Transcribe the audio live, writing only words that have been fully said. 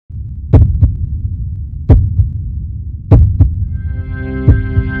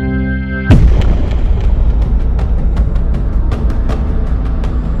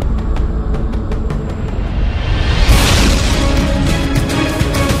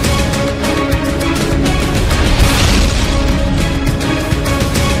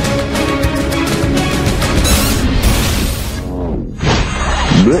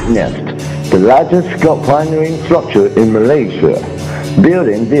BirdNest, the largest scout pioneering structure in Malaysia.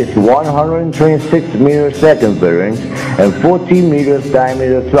 Building this 126-meter circumference and 40 meters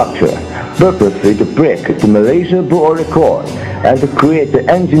diameter structure, purposely to break the Malaysia Book of Records and to create the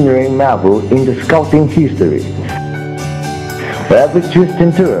engineering marvel in the scouting history. Every twist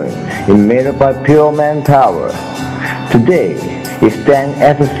and turn is made up by pure manpower. Today, it stands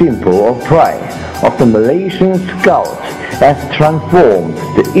as a symbol of pride of the Malaysian Scouts, has transformed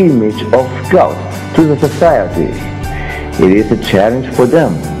the image of Scouts to the society. It is a challenge for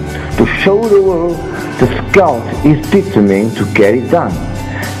them to show the world the Scout is determined to get it done.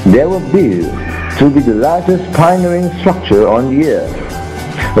 They were built to be the largest pioneering structure on the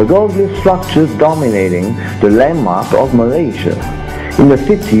earth, a gorgeous structure dominating the landmark of Malaysia in the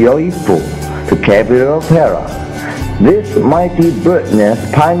city of Ipoh, the capital of Perak. This mighty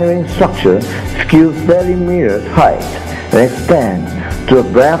BirdNest pioneering structure scales 30 meters height and extends to a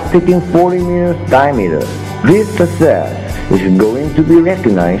breathtaking 40 meters diameter. This success is going to be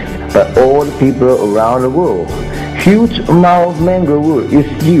recognized by all the people around the world. Huge amount of mangrove wood is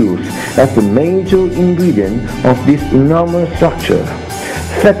used as the major ingredient of this enormous structure.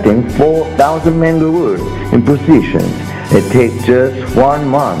 Setting 4,000 mangrove wood in position, it takes just 1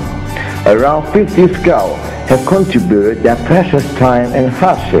 month. Around 50 scouts have contributed their precious time and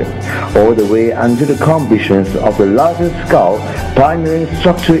hardship all the way until the completion of the largest scout pioneering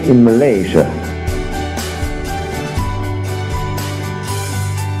structure in Malaysia.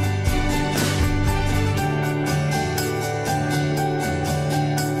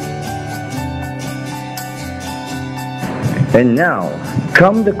 And now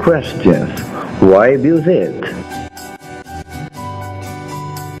come the questions. Why build it?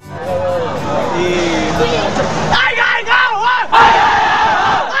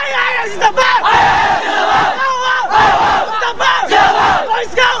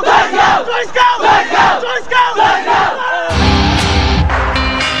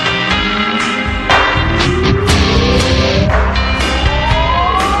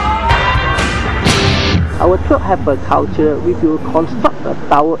 Our troop have a culture we will construct a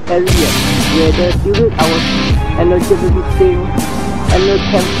tower area, whether during our energy meeting, annual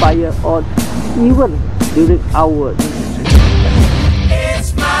campfire, or even during our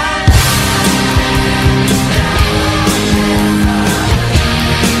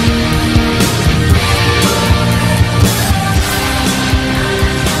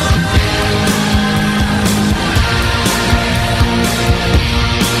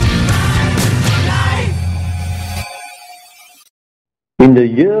In the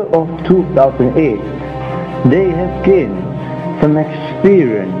year of 2008, they have gained some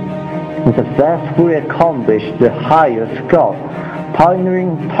experience and successfully accomplished the highest scout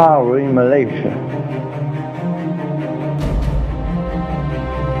pioneering tower in Malaysia.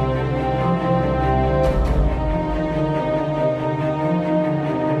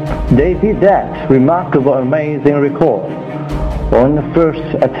 They did that remarkable, amazing record on the first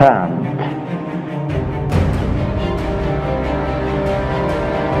attempt.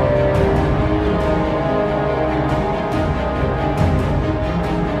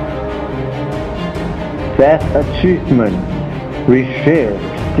 That achievement reshaped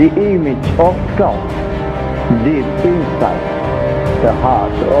the image of Scouts deep inside the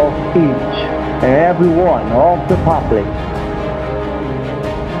heart of each and every one of the public.